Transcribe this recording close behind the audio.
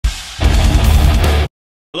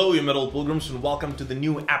Hello you metal pilgrims and welcome to the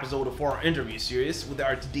new episode of our interview series with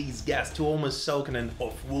our today's guest Tuomas Saukkonen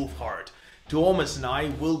of Wolfheart. Tuomas and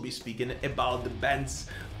I will be speaking about the band's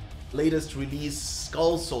latest release,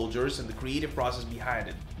 Skull Soldiers, and the creative process behind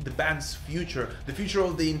it, the band's future, the future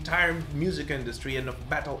of the entire music industry and of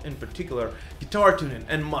metal in particular, guitar tuning,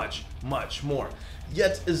 and much more.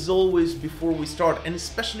 Yet, as always, before we start, and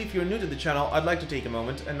especially if you're new to the channel, I'd like to take a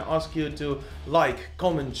moment and ask you to like,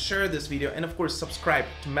 comment, share this video, and of course subscribe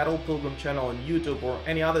to Metal Pilgrim channel on YouTube or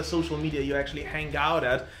any other social media you actually hang out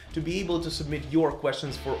at to be able to submit your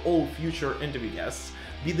questions for all future interview guests.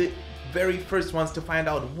 Be the very first ones to find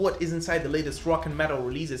out what is inside the latest rock and metal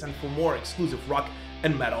releases and for more exclusive rock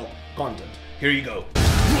and metal content. Here you go.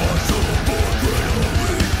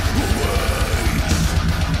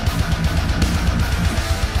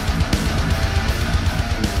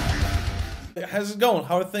 How's it going?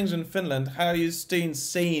 How are things in Finland? How are you staying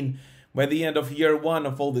sane by the end of year one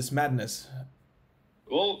of all this madness?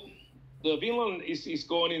 Well, Finland is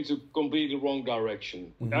going into completely wrong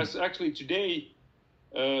direction. As actually today,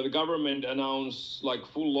 the government announced like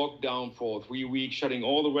full lockdown for 3 weeks, shutting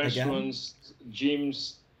all the restaurants,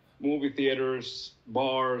 gyms, movie theaters,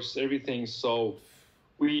 bars, everything. So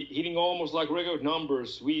we hitting almost like record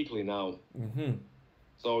numbers weekly now.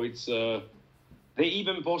 So it's they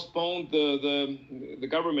even postponed the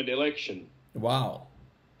government election. Wow,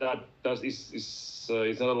 that is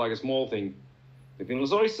not like a small thing.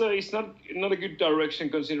 So it's not a good direction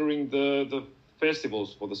considering the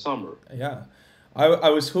festivals for the summer. Yeah, I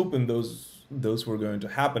was hoping those were going to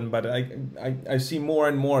happen, but I see more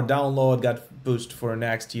and more. Download got pushed for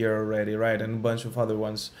next year already, right, and a bunch of other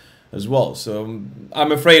ones as well. So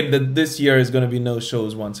I'm afraid that this year is going to be no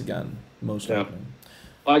shows once again, most likely.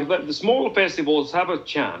 Like the smaller festivals have a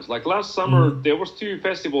chance. Like last summer, there was 2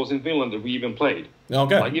 festivals in Finland that we even played.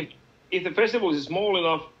 Okay. Like if the festival is small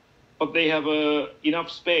enough, but they have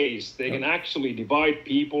enough space, they can actually divide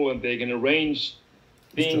people and they can arrange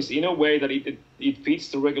things in a way that it fits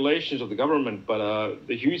the regulations of the government. But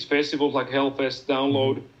the huge festivals like Hellfest,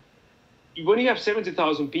 Download, when you have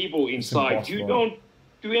 70,000 people inside, you don't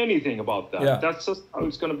do anything about that. Yeah. That's just how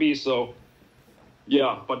it's going to be. So,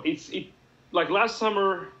 yeah, but like last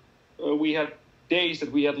summer, we had days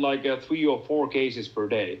that we had like 3 or 4 cases per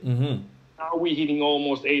day. Now we're hitting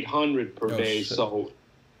almost 800 per day. Shit. So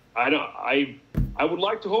I would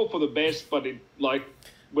like to hope for the best, but like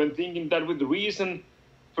when thinking that with the reason,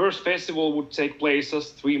 first festival would take place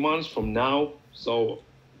just 3 months from now. So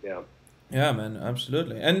yeah. Yeah, man,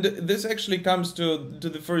 absolutely. And this actually comes to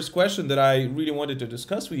the first question that I really wanted to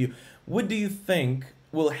discuss with you. What do you think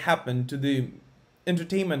will happen to the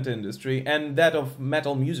entertainment industry and that of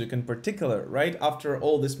metal music in particular, right? After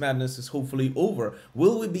all this madness is hopefully over,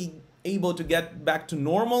 will we be able to get back to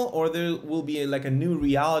normal, or there will be like a new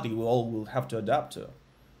reality we all will have to adapt to?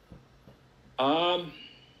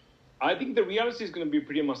 I think the reality is going to be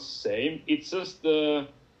pretty much the same. It's just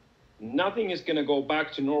nothing is going to go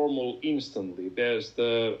back to normal instantly.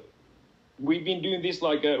 We've been doing this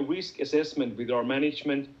like a risk assessment with our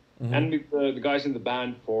management and with the guys in the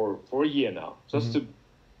band for a year now. Just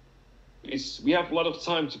we have a lot of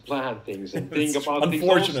time to plan things and think about things.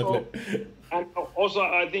 Unfortunately. And also,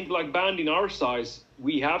 I think like band in our size,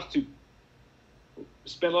 we have to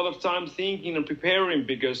spend a lot of time thinking and preparing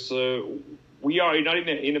because we are not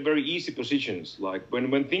in a very easy positions. Like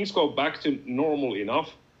when things go back to normal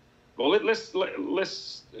enough, well,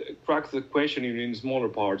 let's crack the question in smaller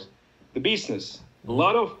parts. The business. A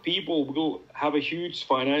lot of people will have a huge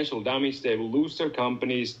financial damage. They will lose their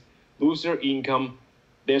companies, lose their income.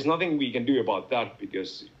 There's nothing we can do about that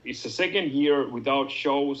because it's the second year without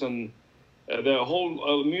shows, and the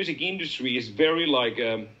whole music industry is very like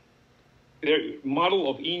their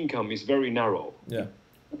model of income is very narrow. Yeah.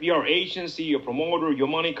 If you are agency or promoter, your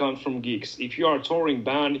money comes from gigs. If you are a touring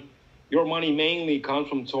band, your money mainly comes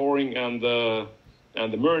from touring and the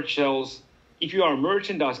merch sales. If you are a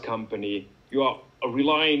merchandise company, you are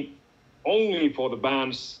relying only for the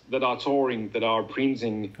bands that are touring, that are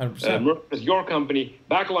printing. Your company,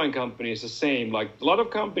 backline company is the same. Like a lot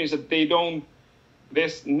of companies that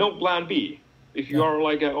there's no plan B. If you are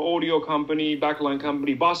like an audio company, backline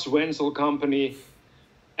company, bus rental company,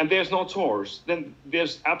 and there's no tours, then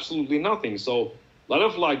there's absolutely nothing. So a lot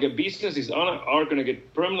of like businesses are going to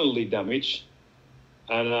get permanently damaged.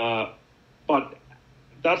 And but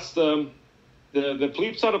that's the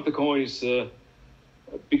flip side of the coin is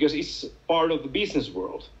because it's part of the business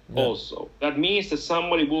world also. That means that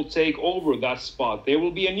somebody will take over that spot. There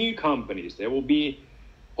will be a new companies. There will be,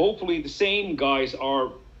 hopefully the same guys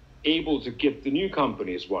are able to get the new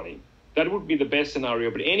companies running. that would be the best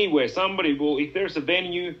scenario. But anyway, somebody will, if there's a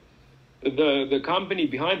venue, the company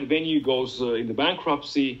behind the venue goes into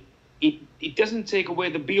bankruptcy, it doesn't take away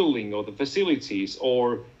the building or the facilities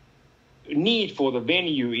or need for the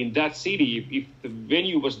venue in that city. If the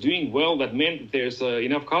venue was doing well, that meant that there's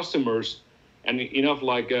enough customers and enough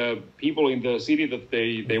people in the city that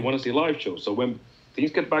they want to see live shows. So when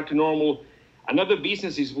things get back to normal, another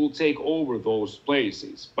businesses will take over those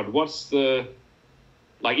places. But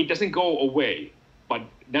it doesn't go away, but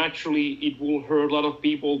naturally it will hurt a lot of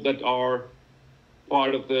people that are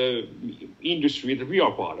part of the industry that we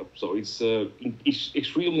are part of. So it's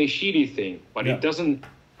extremely shitty thing, but it doesn't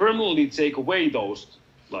permanently take away those,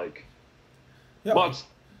 But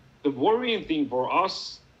the worrying thing for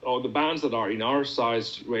us, or the bands that are in our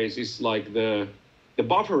size race, is the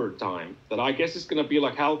buffer time, that I guess is going to be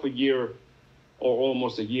half a year or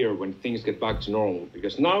almost a year when things get back to normal.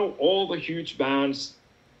 Because now all the huge bands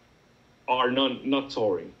are not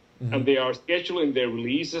touring. Mm-hmm. And they are scheduling their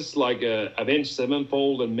releases, Avenged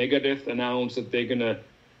Sevenfold and Megadeth announced that they're going to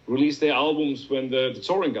release their albums when the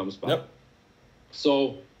touring comes back. Yep.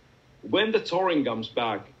 So when the touring comes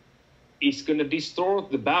back, it's going to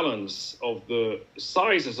distort the balance of the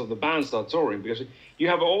sizes of the bands that are touring. Because you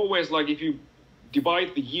have always, if you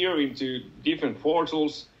divide the year into different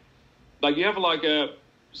quarters, you have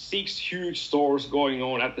 6 huge stores going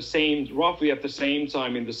on roughly at the same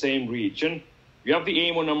time in the same region. You have the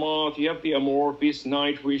Amon Amarth, you have the Amorphis,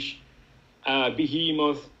 Nightwish,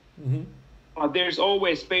 Behemoth. Mm-hmm. But there's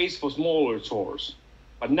always space for smaller tours.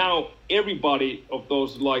 But now everybody of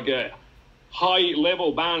those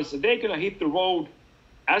high-level bands, they're going to hit the road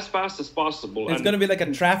as fast as possible. It's going to be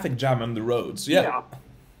a traffic jam on the roads. Yeah.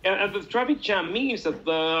 And the traffic jam means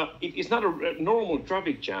that it's not a normal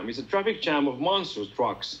traffic jam. It's a traffic jam of monster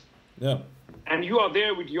trucks. Yeah. And you are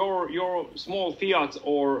there with your small Fiat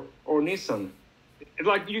or Nissan.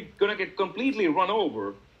 You're going to get completely run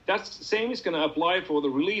over. That's the same is going to apply for the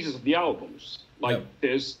releases of the albums.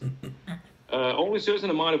 There's only a certain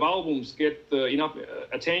amount of albums get enough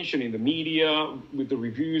attention in the media with the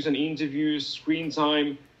reviews and interviews, screen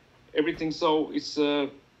time, everything. So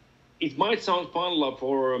it might sound fun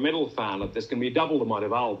for a metal fan that there's going to be double the amount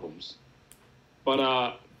of albums.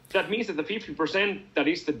 But that means that the 50% that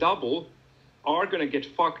is the double are going to get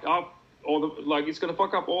fucked up, it's going to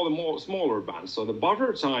fuck up all the more smaller bands. So the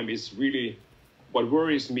buffer time is really what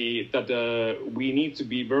worries me, that we need to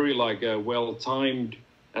be very well-timed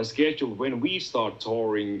and scheduled when we start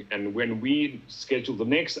touring and when we schedule the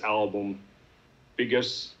next album,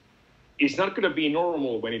 because it's not going to be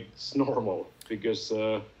normal when it's normal, because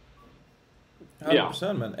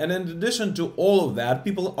 100%, man. And in addition to all of that,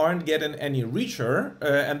 people aren't getting any richer,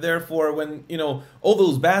 and therefore when all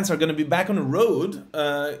those bands are going to be back on the road,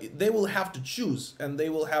 they will have to choose, and they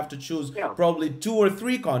will have to choose probably 2 or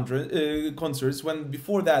 3 concerts, when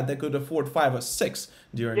before that they could afford 5 or 6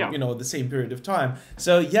 during the same period of time.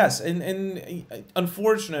 So yes, and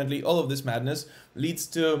unfortunately all of this madness leads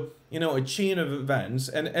to a chain of events.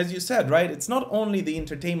 And as you said, right, it's not only the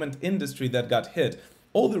entertainment industry that got hit.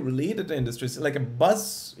 All the related industries, like a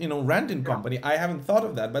bus, renting company. I haven't thought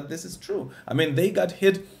of that, but this is true. I mean, they got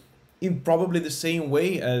hit in probably the same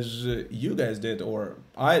way as you guys did, or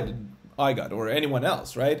I got, or anyone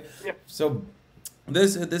else, right? Yeah. So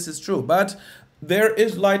this is true, but there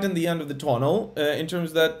is light in the end of the tunnel in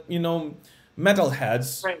terms that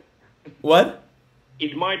metalheads. Right. What?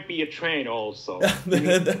 It might be a train also.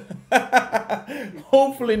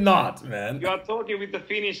 Hopefully not, man. You are talking with the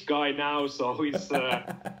Finnish guy now, so it's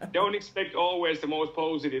don't expect always the most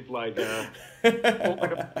positive point of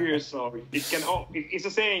view. So it's a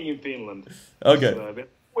saying in Finland. Okay.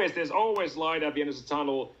 But there's always light at the end of the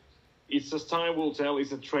tunnel. It's just time will tell.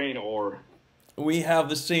 It's a train or. We have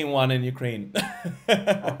the same one in Ukraine.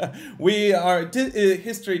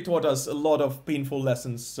 History taught us a lot of painful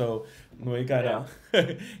lessons, so we kind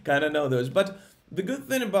of know those. But the good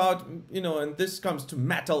thing about, and this comes to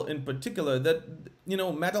metal in particular, that,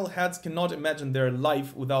 metalheads cannot imagine their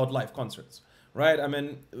life without live concerts, right? I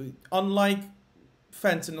mean, unlike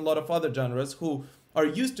fans in a lot of other genres who are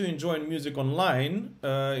used to enjoying music online,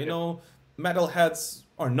 metalheads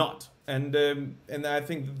are not. And I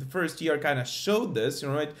think that the first year kind of showed this,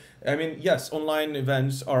 right? I mean, yes, online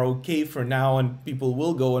events are okay for now, and people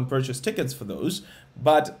will go and purchase tickets for those,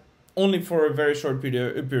 but only for a very short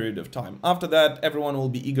period of time. After that, everyone will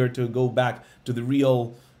be eager to go back to the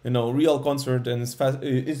real concert and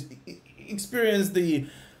experience the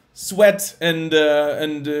sweat and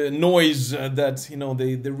noise that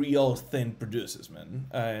the real thing produces, man.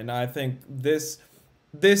 And I think this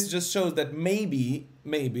this just shows that maybe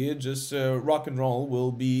just rock and roll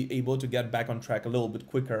will be able to get back on track a little bit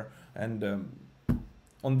quicker. And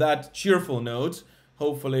on that cheerful note,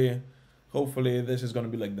 hopefully this is going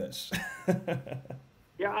to be like this.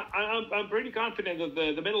 Yeah, I'm pretty confident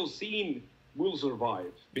that the metal scene will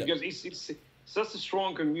survive because it's such a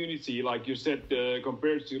strong community, like you said,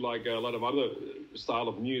 compared to like a lot of other style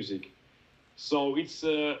of music. So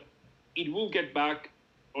it will get back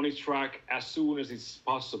on its track as soon as it's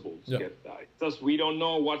possible to get that. Just we don't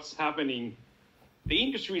know what's happening. The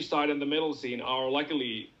industry side and the metal scene are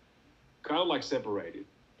luckily kind of like separated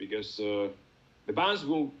because the bands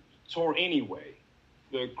will tour anyway.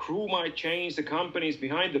 The crew might change, the companies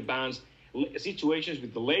behind the bands, situations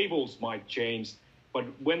with the labels might change, but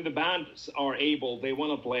when the bands are able, they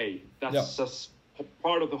want to play. That's just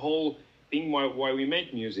part of the whole thing why we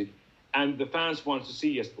make music. And the fans want to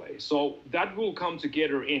see us play, so that will come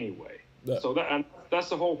together anyway. So that's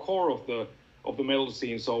the whole core of the metal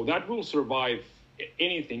scene. So that will survive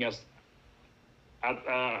anything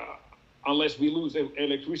unless we lose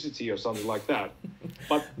electricity or something like that.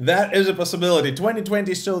 But that is a possibility.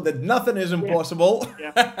 2020 showed that nothing is impossible.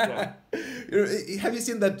 Yeah. Have you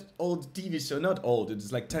seen that old TV show? Not old,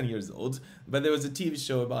 it's like 10 years old. But there was a TV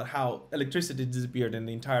show about how electricity disappeared in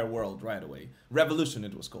the entire world right away. Revolution,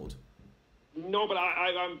 it was called. No, but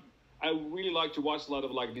I really like to watch a lot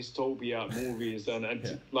of like dystopia movies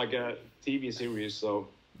and like a TV series. So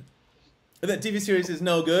the TV series is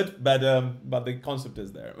no good, but the concept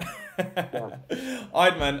is there. All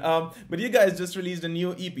right, man. But you guys just released a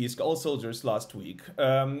new EP, Skull Soldiers, last week,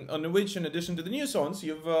 on which, in addition to the new songs,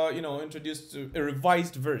 you've introduced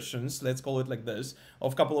revised versions, let's call it like this,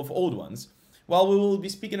 of a couple of old ones. Well, we will be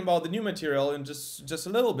speaking about the new material in just a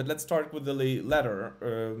little bit. Let's start with the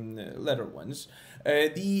latter ones.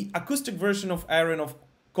 The acoustic version of Aeon of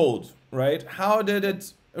Cold, right? How did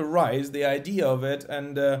it arise, the idea of it,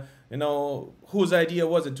 and whose idea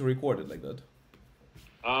was it to record it like that?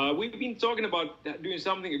 We've been talking about doing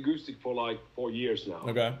something acoustic for like 4 years now.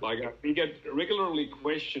 Okay. Like we get regularly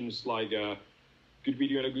questions like, could we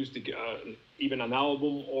do an acoustic, even an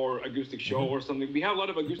album or acoustic show or something? We have a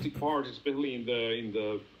lot of acoustic parts, especially in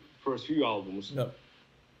the first few albums. No.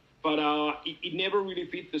 But it never really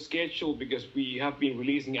fit the schedule because we have been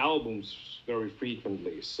releasing albums very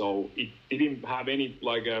frequently. So it didn't have any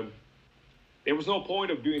there was no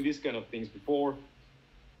point of doing this kind of things before.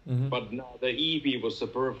 But now the EP was a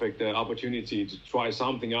perfect opportunity to try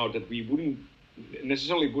something out that we wouldn't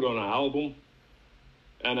necessarily put on an album.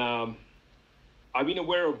 And I've been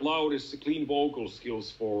aware of Loud's clean vocal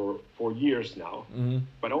skills for years now,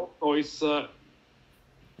 but also it's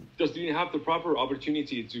just didn't have the proper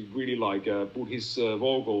opportunity to really put his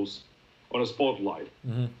vocals on a spotlight.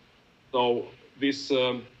 So this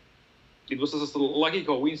it was just a lucky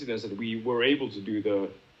coincidence that we were able to do the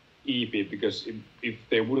EP because if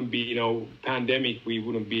there wouldn't be pandemic, we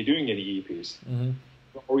wouldn't be doing any EPs.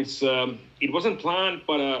 So it wasn't planned,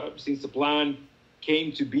 but since the plan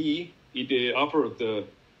came to be, it offered the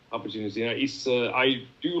opportunity.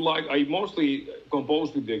 I mostly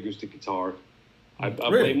compose with the acoustic guitar. I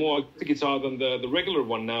play more acoustic guitar than the regular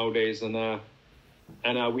one nowadays, and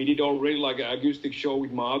we did already an acoustic show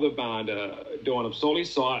with my other band, Aeon of Cold.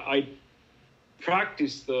 So I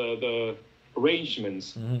practiced the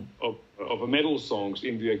arrangements of metal songs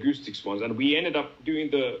in the acoustics ones, and we ended up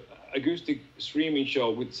doing the acoustic streaming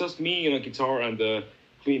show with just me and a guitar and the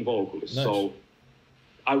clean vocalist. Nice. So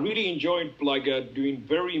I really enjoyed doing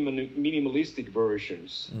very minimalistic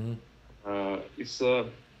versions.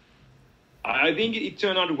 I think it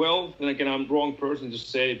turned out well. And again, I'm the wrong person to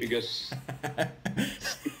say because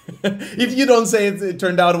if you don't say it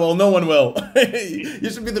turned out well, no one will. You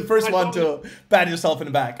should be the first one to pat yourself in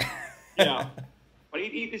the back. Yeah, but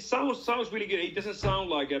it sounds really good. It doesn't sound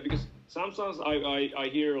like because sometimes I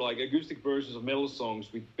hear acoustic versions of metal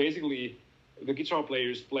songs with basically the guitar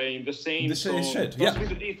players playing the same song, shit, just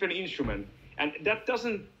with a different instrument, and that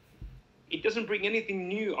doesn't bring anything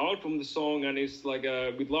new out from the song. And it's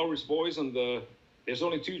with Laurie's voice on there's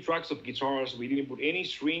only 2 tracks of guitars. We didn't put any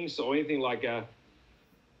strings or anything to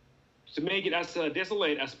make it as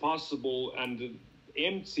desolate as possible and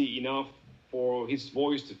empty enough for his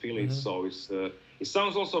voice to fill it. So it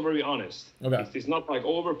sounds also very honest. Okay. It's not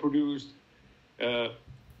overproduced,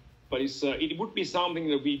 but it would be something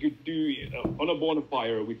that we could do on a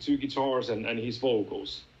bonfire with 2 guitars and his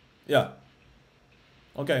vocals. Yeah.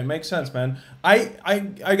 Okay, makes sense, man.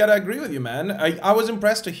 I gotta agree with you, man. I was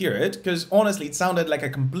impressed to hear it because honestly, it sounded like a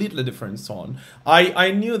completely different song.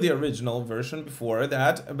 I knew the original version before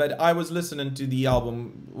that, but I was listening to the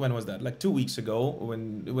album. When was that? Like 2 weeks ago,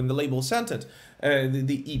 when the label sent it,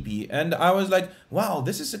 the EP, and I was like, wow,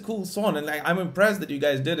 this is a cool song, and like I'm impressed that you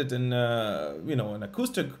guys did it in an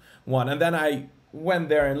acoustic one, and then I went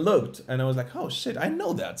there and looked and I was like, oh shit, I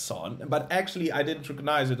know that song, but actually I didn't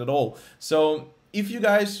recognize it at all. So if you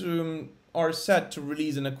guys are set to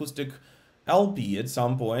release an acoustic LP at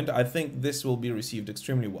some point, I think this will be received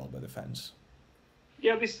extremely well by the fans.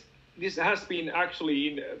 Yeah, this has been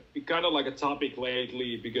actually kind of like a topic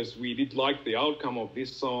lately because we did like the outcome of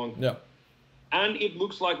this song. Yeah. And it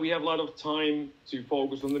looks like we have a lot of time to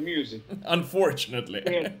focus on the music. Unfortunately.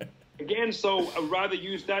 Again, so I'd rather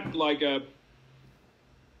use that like a...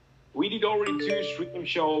 We did already 2 stream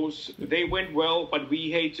shows. They went well, but we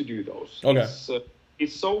hate to do those. Okay.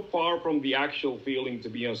 It's so far from the actual feeling to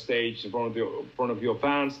be on stage in front of your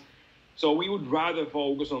fans. So we would rather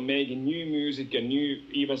focus on making new music and new,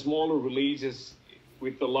 even smaller releases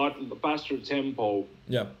with a lot faster tempo.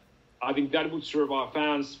 Yeah. I think that would serve our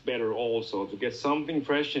fans better also, to get something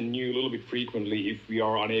fresh and new a little bit frequently if we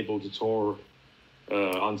are unable to tour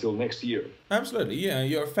until next year. Absolutely, yeah.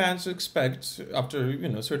 Your fans expect, after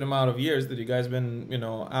a certain amount of years that you guys been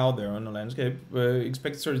out there on the landscape,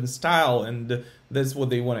 expect certain style, and that's what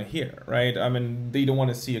they want to hear, right? I mean, they don't want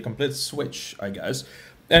to see a complete switch, I guess.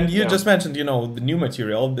 And you just mentioned, the new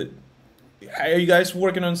material. Are you guys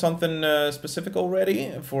working on something specific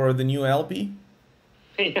already for the new LP?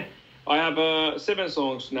 I have 7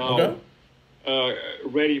 songs now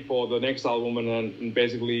ready for the next album, and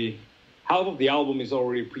basically half of the album is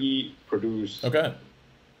already pre-produced. Okay.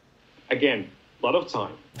 Again, a lot of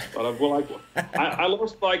time. I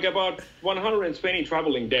lost like about 120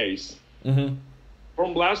 traveling days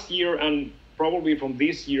from last year and probably from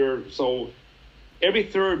this year. So every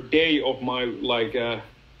third day of my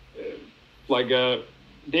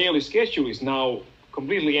daily schedule is now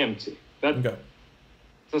completely empty.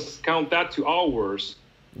 Just count that to hours.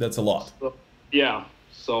 That's a lot. So, yeah.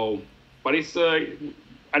 So, but it's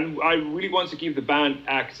and I really want to keep the band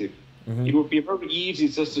active. It would be very easy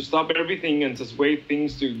just to stop everything and just wait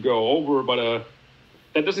things to go over, but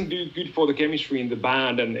that doesn't do good for the chemistry in the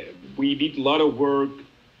band. And we did a lot of work,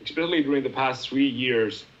 especially during the past 3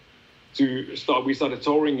 years, to start. We started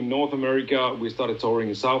touring in North America. We started touring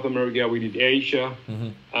in South America. We did Asia,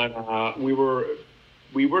 and we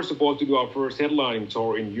were supposed to do our first headlining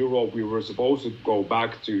tour in Europe. We were supposed to go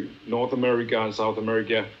back to North America and South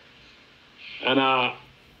America,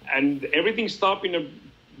 and everything stopped in a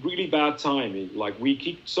really bad timing. Like, we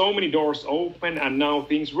kicked so many doors open, and now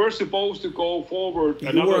things were supposed to go forward.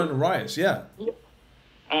 You were on the rise, yeah.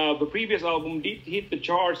 The previous album did hit the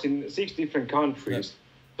charts in 6 different countries.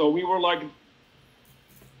 So we were like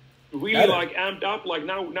really like amped up. Like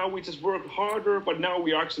now we just work harder, but now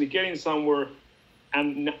we're actually getting somewhere,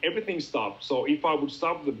 and everything stopped. So if I would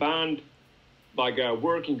stop the band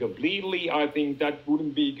working completely, I think that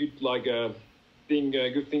wouldn't be good.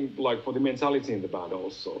 Good thing like for the mentality in the band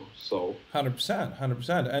also. So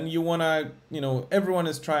 100%. And you wanna, everyone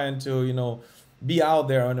is trying to, be out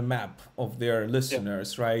there on the map of their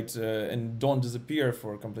listeners, right? And don't disappear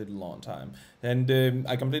for a completely long time. And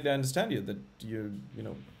I completely understand you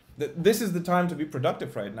that this is the time to be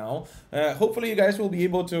productive right now. Hopefully you guys will be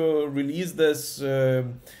able to release this,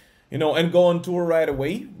 and go on tour right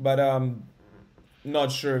away. But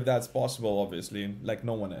not sure if that's possible, obviously, like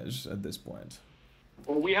no one is at this point.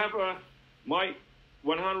 Well, we have my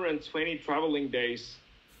 120 traveling days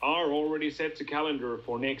are already set to calendar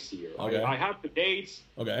for next year. Okay. I have the dates.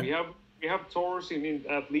 Okay. We have tours in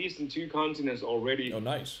at least in 2 continents already. Oh,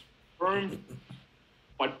 nice. Confirmed,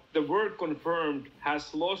 but the word confirmed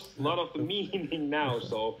has lost a lot of the meaning now.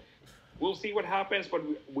 So we'll see what happens. But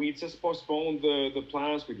we just postponed the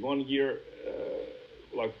plans with 1 year,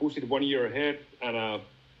 push it 1 year ahead. And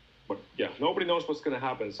but yeah, nobody knows what's gonna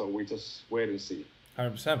happen. So we just wait and see.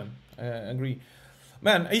 100%. I agree.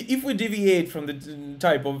 Man, if we deviate from the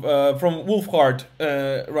type of from Wolfheart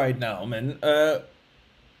right now, man,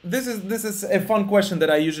 this is a fun question that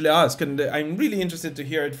I usually ask, and I'm really interested to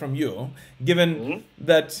hear it from you, given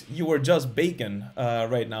that you were just baking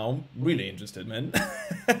right now. Really interested, man.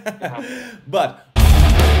 But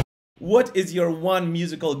what is your one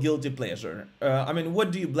musical guilty pleasure? I mean, what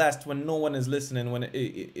do you blast when no one is listening?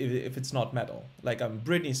 If it's not metal, like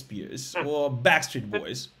Britney Spears or Backstreet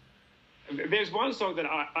Boys. There's one song that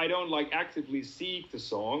I don't actively seek the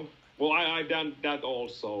song. Well, I've done that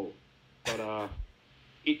also, but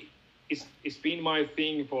it's been my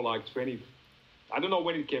thing for 25 I don't know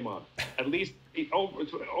when it came out. At least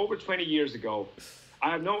over 20 years ago. I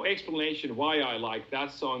have no explanation why I like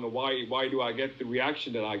that song or why do I get the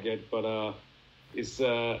reaction that I get, but it's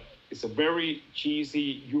a very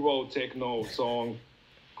cheesy Euro techno song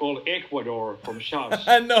called Ecuador from Shash.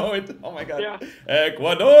 I know it. Oh my god. Yeah.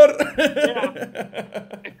 Ecuador.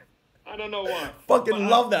 Yeah. I don't know why. Fucking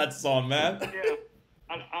love that song, man. Yeah.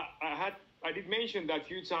 I did mention that a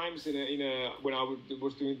few times when I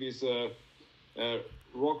was doing these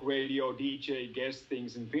rock radio DJ guest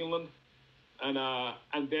things in Finland.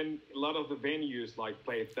 And then a lot of the venues like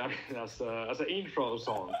played that as an intro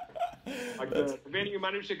song. Like the venue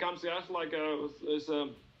manager comes to us like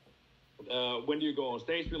when do you go on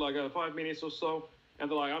stage? Be like 5 minutes or so, and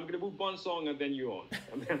they're like, I'm gonna move one song and then you on.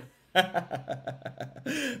 And then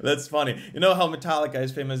that's funny. You know how Metallica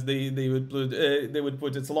is famous? They would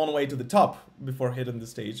put "It's a Long Way to the Top" before hitting the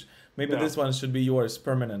stage. Maybe this one should be yours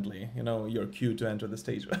permanently. You know, your cue to enter the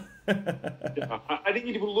stage. Yeah, I think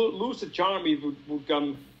it would lose the charm if it would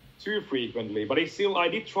come too frequently. But I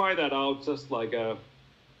did try that out just like I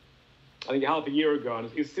think half a year ago, and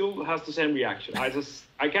it still has the same reaction.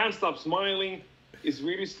 I can't stop smiling. It's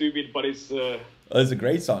really stupid, but it's. It's a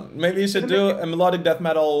great song. Maybe you should do a melodic death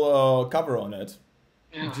metal cover on it.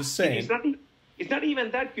 Yeah. Just saying. It's not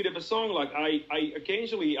even that good of a song. Like I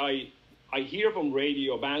occasionally I hear from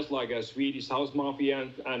radio bands like Swedish House Mafia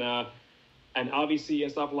and Odyssey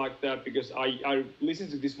and stuff like that because I listen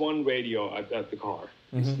to this one radio at the car.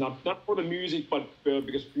 Mm-hmm. It's not for the music, but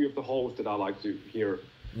because few of the hosts that I like to hear.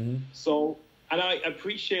 Mm-hmm. So, and I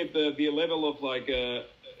appreciate the level of like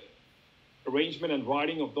arrangement and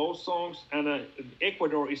writing of those songs, and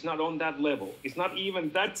Ecuador is not on that level. It's not even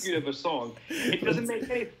that good of a song. It doesn't make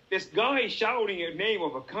any. This guy shouting a name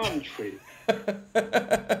of a country.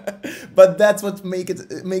 But that's what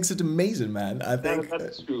makes it amazing, man. I think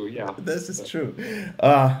that's true. Yeah, this is true.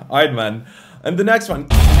 Alright, man. And the next one,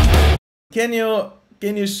 can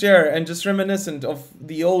you share and just reminiscent of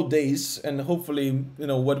the old days and hopefully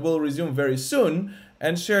what will resume very soon,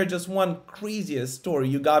 and share just one craziest story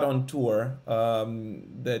you got on tour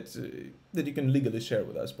that you can legally share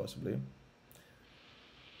with us, possibly.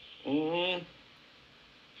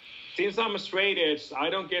 Since I'm a straight edge, I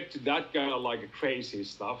don't get to that kind of like crazy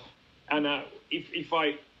stuff. And if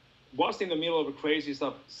I was in the middle of a crazy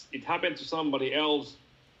stuff, it happened to somebody else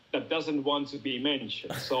that doesn't want to be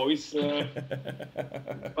mentioned. So it's, but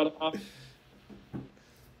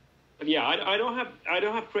yeah, I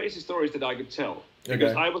don't have crazy stories that I could tell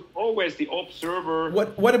because I was always the observer.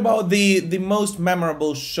 What about the most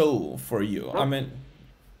memorable show for you? I mean,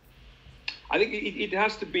 I think it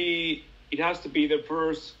has to be the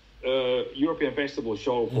first European festival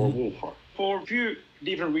show for Wolfheart for a few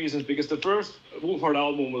different reasons. Because the first Wolfheart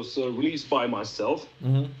album was released by myself.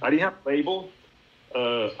 I didn't have a label.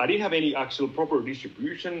 I didn't have any actual proper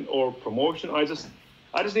distribution or promotion. I just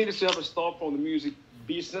needed to have a stop from the music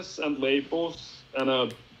business and labels,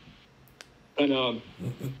 and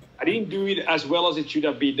I didn't do it as well as it should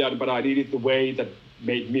have been done, but I did it the way that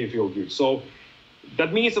made me feel good. So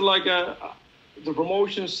that means that like the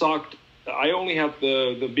promotion sucked. I only had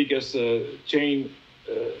the biggest chain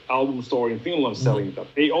album store in Finland selling that.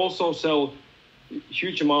 They also sell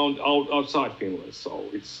huge amount outside Finland, so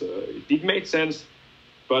it did make sense.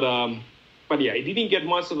 But yeah, it didn't get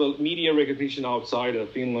much of a media recognition outside of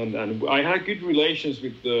Finland, and I had good relations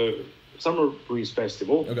with the Summer Breeze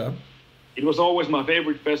Festival. Okay. It was always my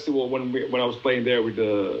favorite festival when I was playing there with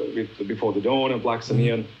Before the Dawn and Black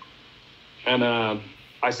Samian. And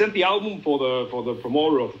I sent the album for the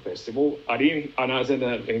promoter of the festival. I sent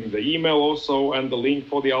in the email also and the link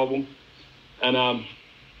for the album. And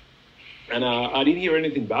I didn't hear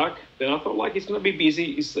anything back. Then I thought like it's gonna be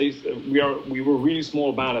busy. We were a really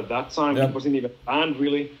small band at that time. It wasn't even a band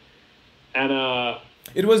really. And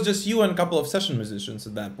it was just you and a couple of session musicians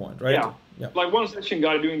at that point, right? Yeah. Like one session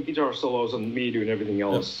guy doing guitar solos and me doing everything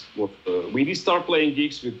else. We did start playing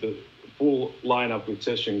gigs with the full lineup with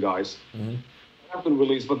session guys. Happened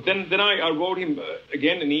release, but then I wrote him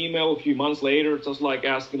again an email a few months later, just like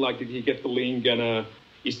asking like did he get the link, and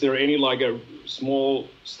is there any like a small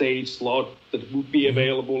stage slot that would be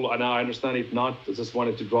available? And I understand if not, I just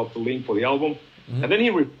wanted to drop the link for the album. And then he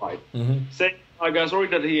replied saying, sorry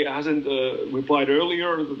that he hasn't replied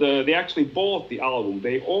earlier. They actually bought the album.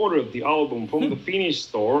 They ordered the album from the Finnish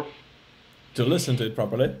store to listen to it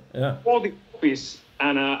properly. Yeah. For the copies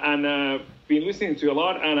and been listening to a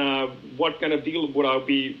lot. And what kind of deal would I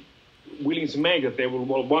be willing to make that they would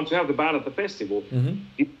want to have the band at the festival?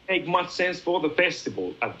 It didn't make much sense for the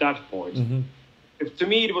festival at that point. To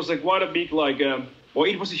me, it was like quite a big like. Well,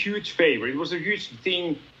 it was a huge favor. It was a huge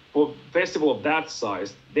thing for festival of that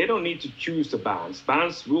size, they don't need to choose the bands.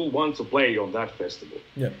 Bands will want to play on that festival.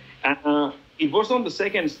 Yeah. And it was on the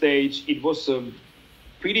second stage. It was a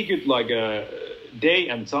pretty good day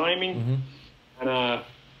and timing. Mm-hmm. And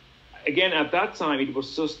again, at that time, it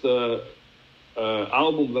was just the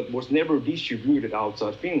album that was never distributed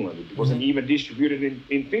outside Finland. It wasn't even distributed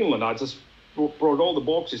in Finland. I just brought all the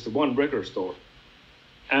boxes to one record store.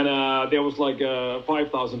 And there was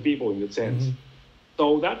 5,000 people in the tent.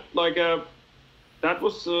 So that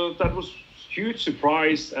was huge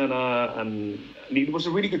surprise, and it was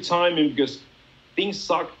a really good timing because things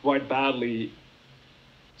sucked quite badly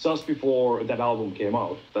just before that album came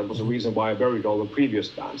out. That was the reason why I buried all the previous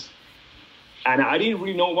bands. And I didn't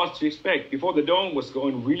really know what to expect. Before the Dome was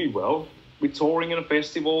going really well with touring and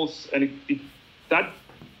festivals, and that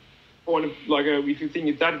point of, if you think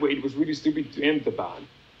it that way, it was really stupid to end the band.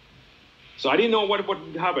 So I didn't know what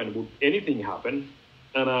would happen. Would anything happen?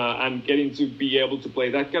 And getting to be able to play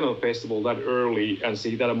that kind of festival that early and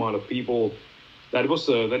see that amount of people, that was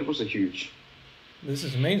a huge. This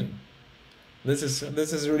is amazing. This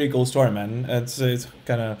is a really cool story, man. It's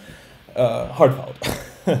kind of heartfelt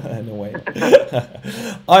in a way.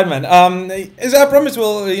 All right, man. As I promised,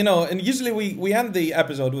 we'll and usually we end the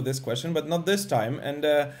episode with this question, but not this time. And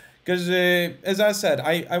because as I said,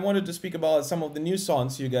 I wanted to speak about some of the new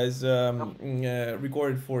songs you guys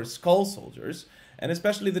recorded for Skull Soldiers, and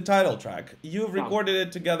especially the title track. You've recorded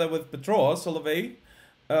it together with Petro, Solovey,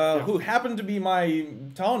 who happened to be my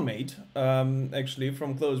townmate, actually,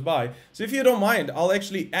 from close by. So if you don't mind, I'll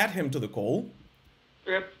actually add him to the call.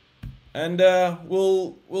 Yep. And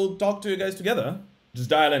we'll talk to you guys together.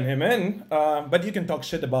 Just dialing him in, but you can talk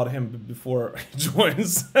shit about him before he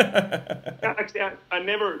joins. Actually, I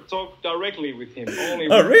never talked directly with him. Only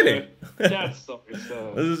oh, with, really? Chat stuff.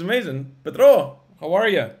 This is amazing. Petro, how are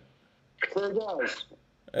you? Hey guys.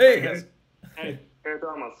 Hey guys. Hey. Hey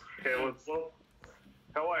Thomas. Hey, what's up?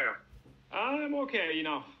 How are you? I'm okay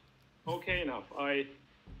enough. Okay enough.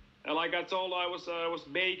 Like I told, I was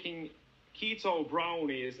baking keto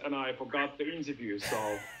brownies and I forgot the interview,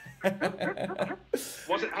 so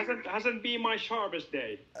hasn't been my sharpest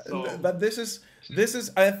day. So. But this is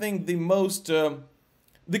I think the most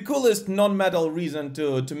the coolest non-metal reason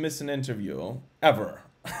to miss an interview ever.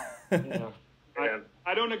 Yeah.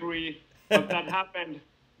 I don't agree, but that happened,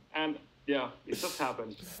 and yeah, it just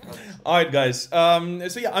happened. All right, guys.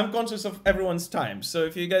 So yeah, I'm conscious of everyone's time. So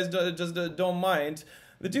if you guys don't mind,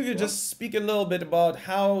 the two of you just speak a little bit about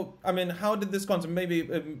how did this concept? Maybe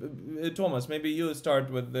Tuomas, maybe you start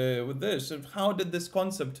with this. How did this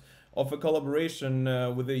concept of a collaboration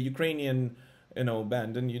with a Ukrainian,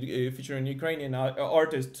 band and featuring Ukrainian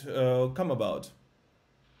artist come about?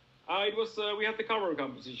 It was we had the cover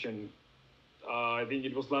competition. I think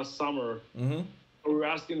it was last summer. Mm-hmm. We were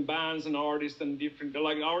asking bands and artists and different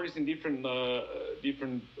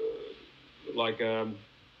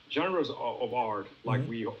genres of art,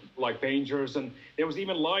 like painters, and there was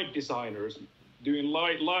even light designers doing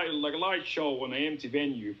like a light show on an empty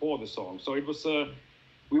venue for the song. So it was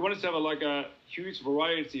we wanted to have a huge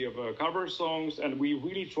variety of cover songs, and we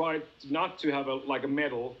really tried not to have a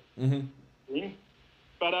metal thing,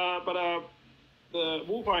 but the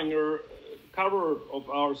Wolfanger cover of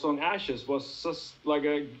our song Ashes was just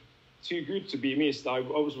too good to be missed. I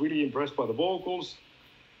was really impressed by the vocals.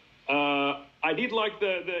 I did like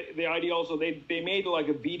the idea also. They made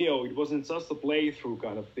a video. It wasn't just a playthrough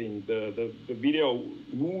kind of thing. The video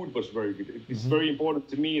mood was very good. It's very important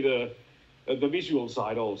to me, the visual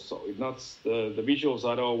side also. It's not the visual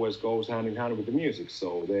side always goes hand in hand with the music.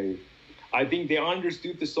 So I think they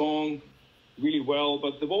understood the song really well,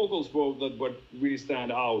 but the vocals were what really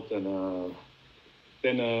stand out. And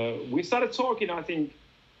then we started talking. I think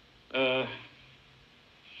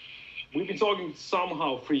we've been talking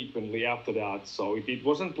somehow frequently after that. So it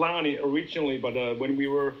wasn't planned originally, but when we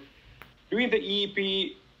were doing the EP,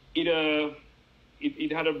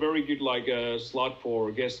 it had a very good slot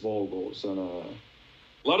for guest vocals, and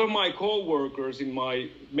a lot of my co-workers in my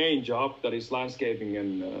main job, that is landscaping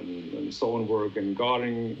and stonework and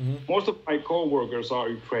gardening, most of my co-workers are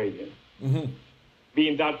Ukrainian,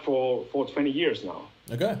 being that for 20 years now.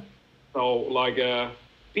 Okay. So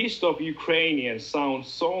pissed off Ukrainians sound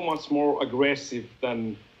so much more aggressive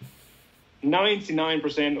than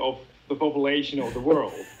 99% of the population of the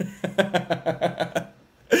world.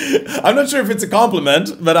 I'm not sure if it's a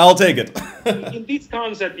compliment, but I'll take it. In this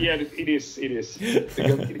concept, yeah, it is.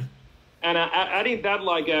 And adding that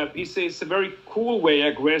it's a very cool way,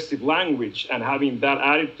 aggressive language, and having that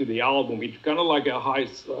added to the album, it kind of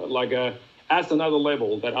adds another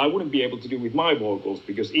level that I wouldn't be able to do with my vocals,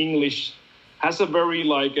 because English has a very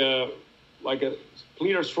like a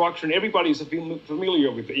clear structure, and everybody's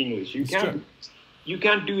familiar with English. You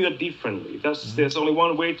can't do that differently. There's only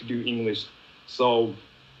one way to do English, so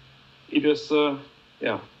it is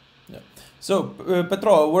yeah. So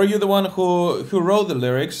Petro, were you the one who wrote the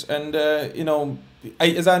lyrics? And you know,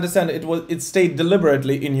 as I understand it stayed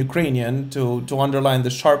deliberately in Ukrainian to underline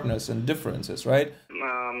the sharpness and differences, right?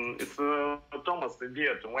 It's Thomas'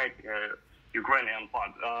 idea to make Ukrainian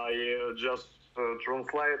part. I just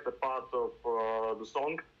translate the part of the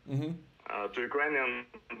song to Ukrainian,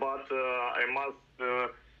 but I must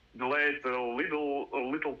delete a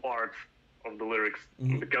little part of the lyrics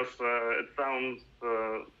because it sounds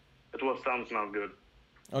not good.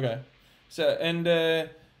 Okay, so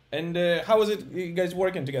and how was it you guys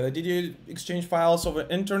working together? Did you exchange files over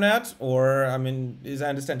internet, or I mean, as I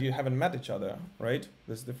understand, you haven't met each other, right?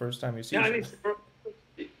 This is the first time you see each other.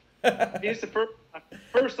 It's the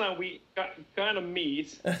first time we kind of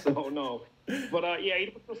meet, so no. But yeah,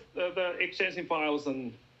 it was the exchanging files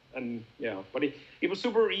and yeah, but it was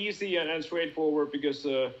super easy and straightforward because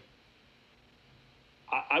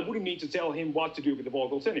I wouldn't need to tell him what to do with the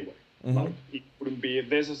vocals anyway. Like, it wouldn't be.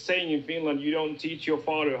 There's a saying in Finland: you don't teach your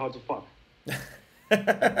father how to fuck.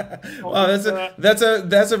 Well,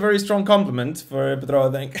 that's a very strong compliment for Petro,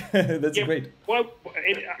 I think. That's great. Well,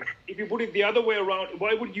 if you put it the other way around,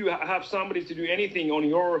 why would you have somebody to do anything on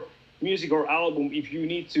your music or album if you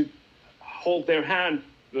need to hold their hand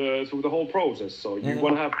through the whole process? So you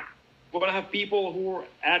want to have people who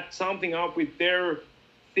add something up with their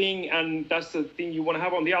thing, and that's the thing you want to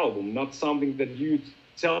have on the album, not something that you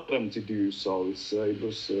tell them to do. So it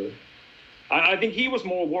was. I think he was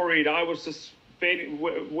more worried. I was just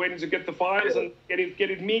waiting to get the files and get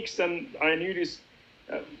it mixed, and I knew this.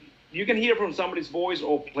 You can hear from somebody's voice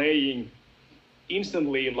or playing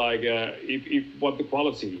instantly, like if what the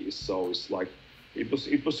quality is. So it's like it was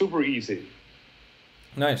super easy.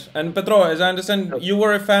 Nice. And Petro, as I understand, you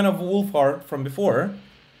were a fan of Wolfheart from before.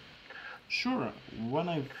 Sure. When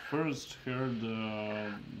I first heard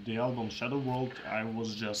the album Shadow World, I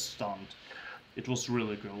was just stunned. It was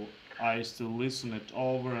really cool. I still listen it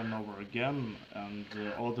over and over again, and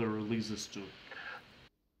other releases too.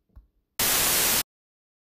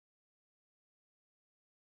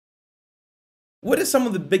 What is some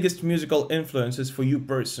of the biggest musical influences for you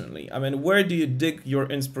personally? I mean, where do you dig your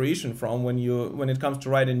inspiration from when it comes to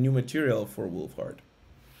writing new material for Wolfheart?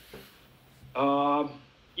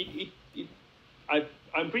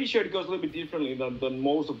 I'm pretty sure it goes a little bit differently than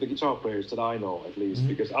most of the guitar players that I know, at least,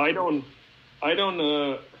 because I don't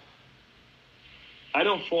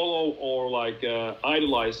follow or like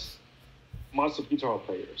idolize much of guitar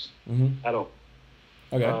players at all.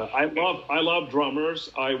 Okay. I love drummers.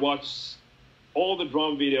 I watch all the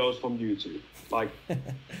drum videos from YouTube, like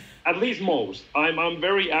at least most. I'm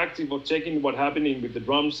very active of checking what's happening with the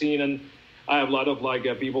drum scene, and I have a lot of like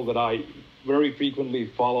people that I very frequently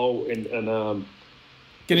follow. And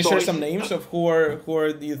can you share some names of who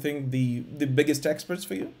are do you think the biggest experts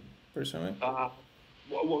for you personally?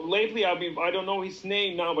 Well, lately, I mean, I don't know his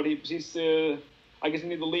name now, but he's I guess I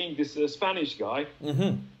need the link. This Spanish guy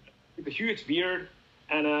with a huge beard,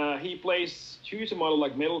 and he plays huge amount of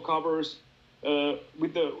like metal covers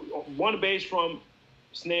with the one bass drum,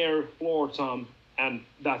 snare, floor tom, and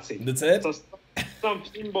that's it. That's it. Just some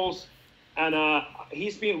cymbals, and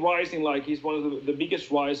he's been rising like he's one of the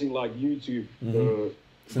biggest rising like YouTube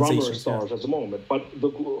drummer stars at the moment. But the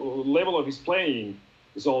level of his playing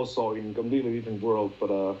is also in a completely different world.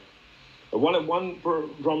 But one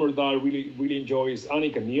drummer that I really enjoy is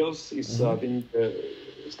Annika Niels. Is I think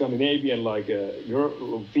Scandinavian, like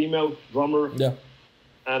female drummer. Yeah.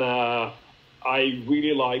 And I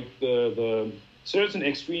really like the certain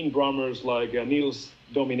extreme drummers like Niels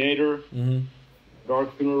Dominator,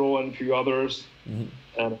 Dark Funeral, and a few others. And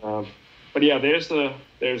but yeah, there's a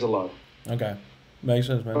lot. Okay, makes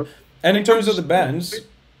sense, man. And in terms of the bands,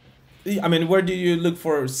 I mean, where do you look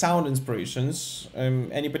for sound inspirations?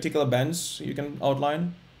 Any particular bands you can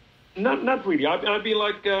outline? Not really. I've been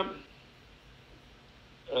like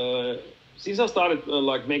since I started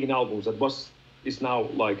like making albums. It's now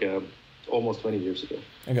like almost 20 years ago.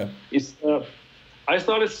 Okay. It's I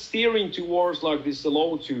started steering towards like this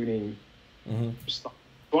low tuning stuff,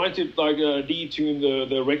 trying to like detune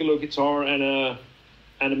the regular guitar and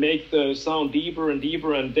make the sound deeper and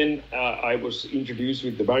deeper. And then I was introduced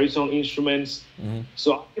with the baritone instruments.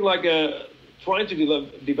 So I feel like trying to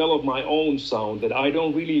develop my own sound that I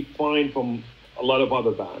don't really find from a lot of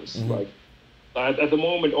other bands. Like at the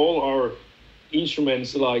moment, all our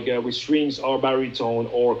instruments like with strings are baritone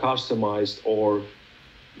or customized, or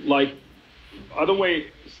like other way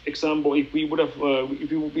example, if we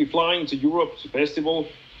would be flying to Europe to festival,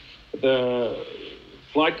 the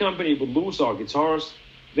flight company would lose our guitars.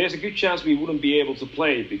 There's a good chance we wouldn't be able to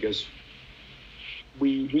play because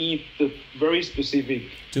we need the very specific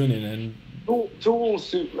tuning and tools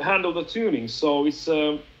to handle the tuning. So it's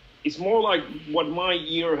more like what my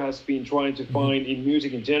ear has been trying to find in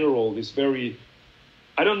music in general. This very,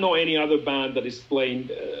 I don't know any other band that is playing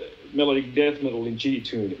melodic death metal in G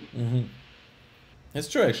tuning. It's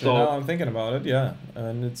true, actually. Now I'm thinking about it, yeah,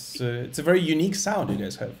 and it's a very unique sound you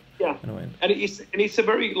guys have. Yeah, and it's a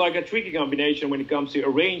very like a tricky combination when it comes to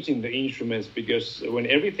arranging the instruments, because when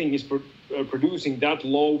everything is producing that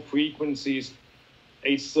low frequencies,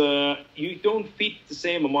 it's you don't fit the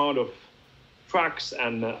same amount of tracks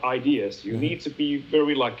and ideas. You need to be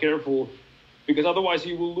very like careful, because otherwise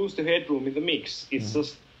you will lose the headroom in the mix. It's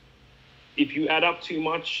just if you add up too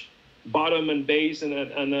much bottom and bass and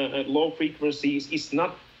low frequencies,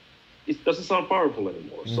 it doesn't sound powerful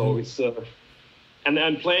anymore. So it's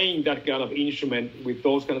and playing that kind of instrument with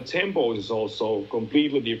those kind of tempos is also a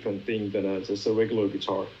completely different thing than just a regular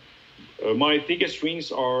guitar. My thickest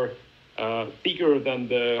strings are thicker than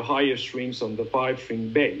the highest strings on the 5-string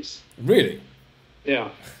bass. Really? Yeah.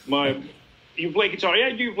 You play guitar? Yeah,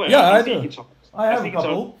 you play. Yeah, I do. Guitar. I have a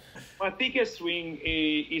couple. My thickest string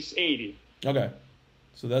is 80. Okay.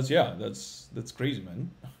 So that's crazy,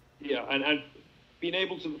 man. Yeah, and being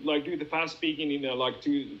able to like do the fast speaking in like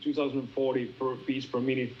 2040 per beats per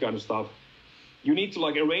minute kind of stuff, you need to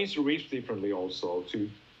like arrange the riffs differently also to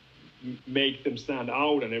make them stand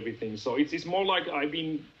out and everything. So it's more like I've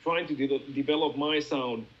been trying to develop my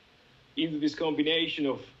sound into this combination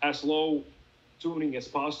of as low tuning as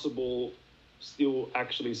possible, still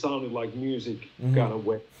actually sounding like music kind of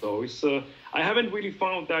way. So it's I haven't really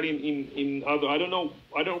found that in other. I don't know.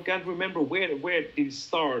 Can't remember where did it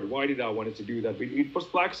start. Why did I wanted to do that? It was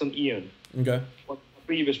Blacks and Aeon. Okay. A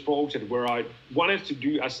previous project where I wanted to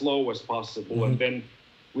do as low as possible, and then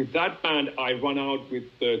with that band I run out with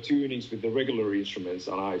the tunings with the regular instruments,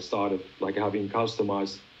 and I started like having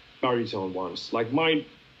customized baritone ones. Like my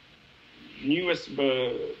newest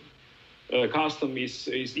custom is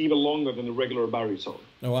even longer than the regular baritone.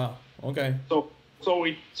 Oh wow! Okay.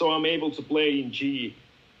 So I'm able to play in G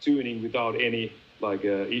tuning without any like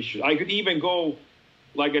issue. I could even go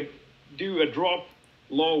like do a drop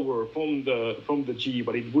lower from the G,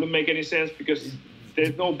 but it wouldn't make any sense because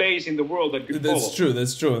there's no bass in the world that could follow.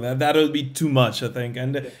 That's true. That'll be too much, I think.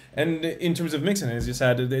 And in terms of mixing, as you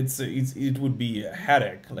said, it would be a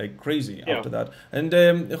headache like crazy after that. And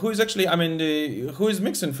who is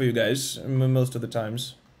mixing for you guys most of the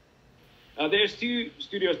times? There's two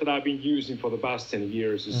studios that I've been using for the past 10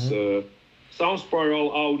 years. It's Sound Spiral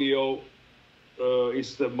Audio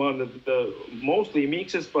is the one that mostly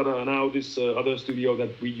mixes, but now this other studio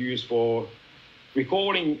that we use for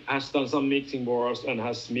recording has done some mixing for us and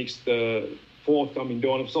has mixed the forthcoming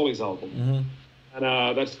Dawn of Solace album.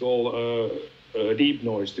 And that's called Deep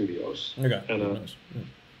Noise Studios. Okay.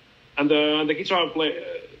 And the guitar player,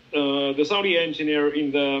 the sound engineer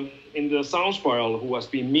in the Sound Spiral, who has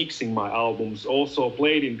been mixing my albums, also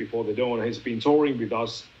played in Before the Dawn. He's been touring with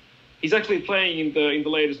us. He's actually playing in the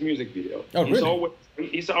latest music video. Oh, really?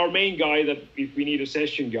 He's our main guy that if we need a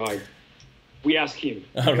session guy, we ask him.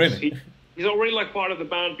 Oh, really? He's already like part of the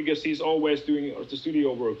band because he's always doing the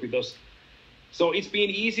studio work with us. So it's been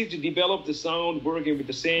easy to develop the sound working with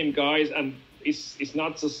the same guys, and it's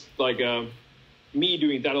not just like me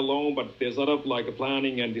doing that alone, but there's a lot of like a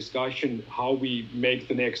planning and discussion how we make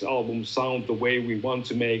the next album sound the way we want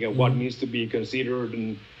to make and what needs to be considered.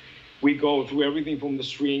 And we go through everything from the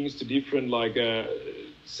strings to different like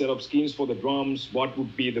set of skins for the drums, what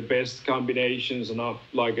would be the best combinations and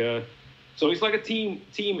like so it's like a team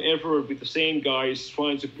effort with the same guys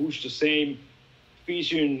trying to push the same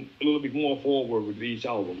vision a little bit more forward with each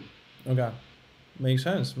album. Okay, makes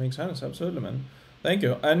sense, absolutely, man. Thank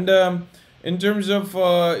you. And in terms of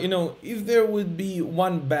if there would be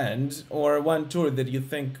one band or one tour that you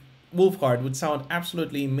think Wolfheart would sound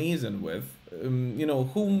absolutely amazing with,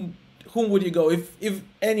 whom would you go if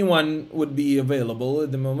anyone would be available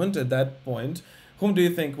at the moment at that point? Whom do you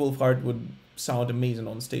think Wolfheart would sound amazing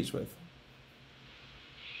on stage with?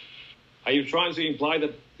 Are you trying to imply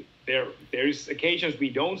that there is occasions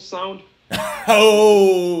we don't sound?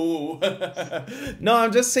 Oh no,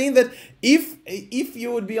 I'm just saying that if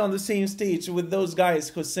you would be on the same stage with those guys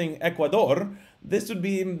who sing Ecuador, this would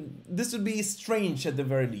be strange at the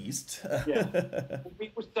very least. Yeah,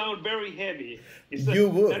 we would sound very heavy. You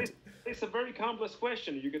would. It's a very complex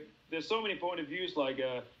question. There's so many point of views. Like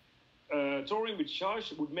touring with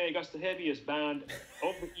Josh would make us the heaviest band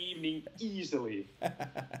of the evening easily.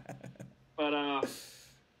 But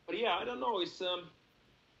yeah, I don't know. It's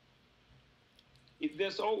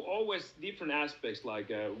there's always different aspects.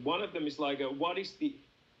 Like one of them is like,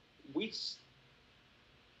 which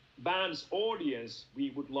band's audience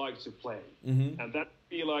we would like to play, and that would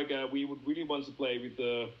be like we would really want to play with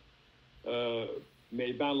the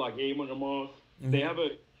maybe band like Aeon of Cold. They have a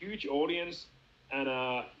huge audience, and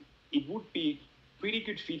it would be pretty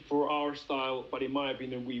good fit for our style. But in my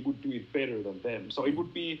opinion, we would do it better than them. So it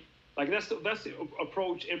would be like that's the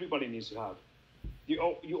approach everybody needs to have.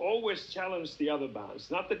 You always challenge the other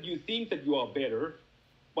bands. Not that you think that you are better,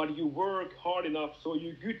 but you work hard enough so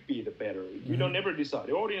you could be the better. You don't ever decide.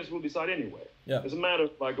 The audience will decide anyway. Yeah. It doesn't matter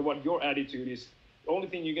like what your attitude is. The only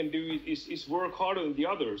thing you can do is work harder than the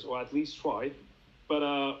others, or at least try. But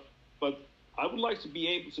I would like to be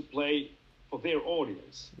able to play for their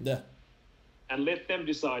audience. Yeah. And let them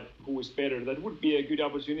decide who is better. That would be a good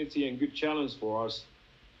opportunity and good challenge for us.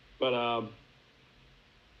 But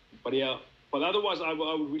yeah. But otherwise, I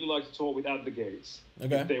would really like to tour with At the Gates.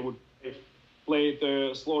 Okay. If they would play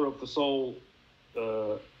the Slaughter of the Soul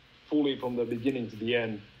fully from the beginning to the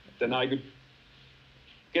end, then I could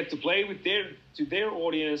get to play with their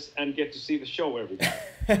audience and get to see the show every time.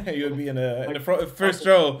 You would be in the first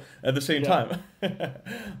row at the same time.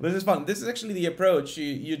 This is fun. This is actually the approach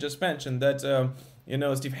you just mentioned that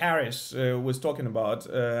Steve Harris was talking about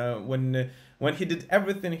when he did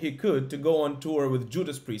everything he could to go on tour with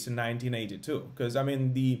Judas Priest in 1982. Because I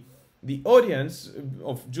mean the audience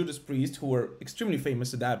of Judas Priest, who were extremely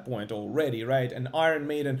famous at that point already, right, and Iron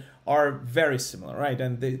Maiden are very similar, right,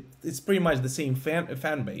 and it's pretty much the same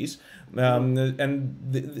fan base.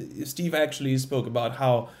 And Steve actually spoke about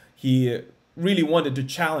how he really wanted to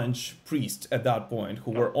challenge Priest at that point,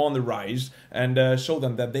 who were on the rise, and show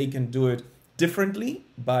them that they can do it differently,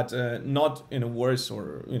 but not in a worse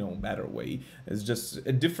or better way. It's just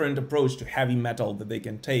a different approach to heavy metal that they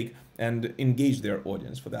can take and engage their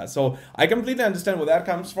audience for that. So I completely understand where that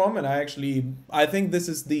comes from, and I think this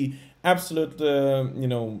is the absolute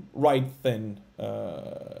right thing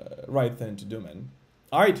to do, man.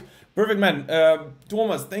 All right, perfect, man.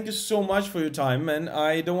 Tuomas, thank you so much for your time, man.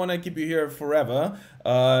 I don't want to keep you here forever.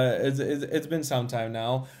 It's been some time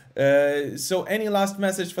now. So any last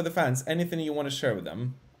message for the fans? Anything you want to share with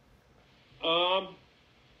them?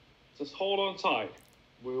 Just hold on tight.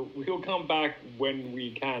 We'll come back when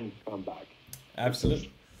we can come back.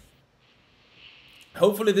 Absolutely.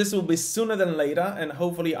 Hopefully this will be sooner than later, and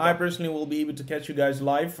hopefully I personally will be able to catch you guys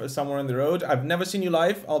live somewhere on the road. I've never seen you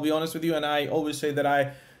live, I'll be honest with you, and I always say that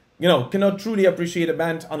I cannot truly appreciate a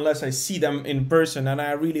band unless I see them in person, and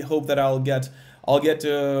I really hope that I'll get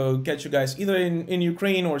to catch you guys either in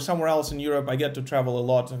Ukraine or somewhere else in Europe. I get to travel a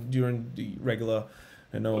lot during the regular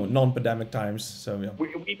non-pandemic times. So yeah.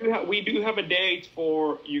 We do have a date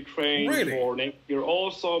for Ukraine for next year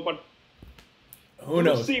also, but who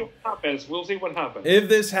knows? We'll see what happens. We'll see what happens. If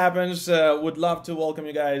this happens, would love to welcome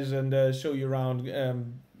you guys and show you around,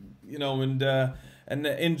 and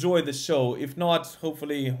enjoy the show. If not,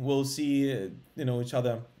 hopefully we'll see each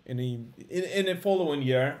other in a following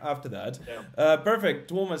year after that. Yeah.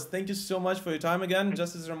 Perfect. Tuomas, thank you so much for your time again.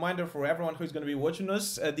 Just as a reminder for everyone who's going to be watching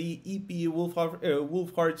us, the EP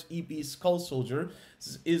Wolfheart EP Skull Soldier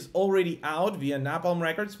is already out via Napalm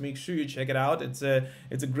Records. Make sure you check it out. It's a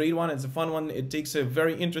great one. It's a fun one. It takes a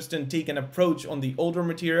very interesting take and approach on the older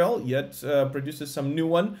material, yet produces some new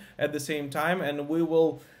one at the same time, and we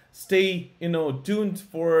will stay tuned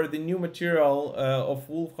for the new material of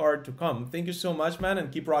Wolfheart to come. Thank you so much, man,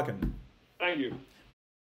 and keep rocking. Thank you.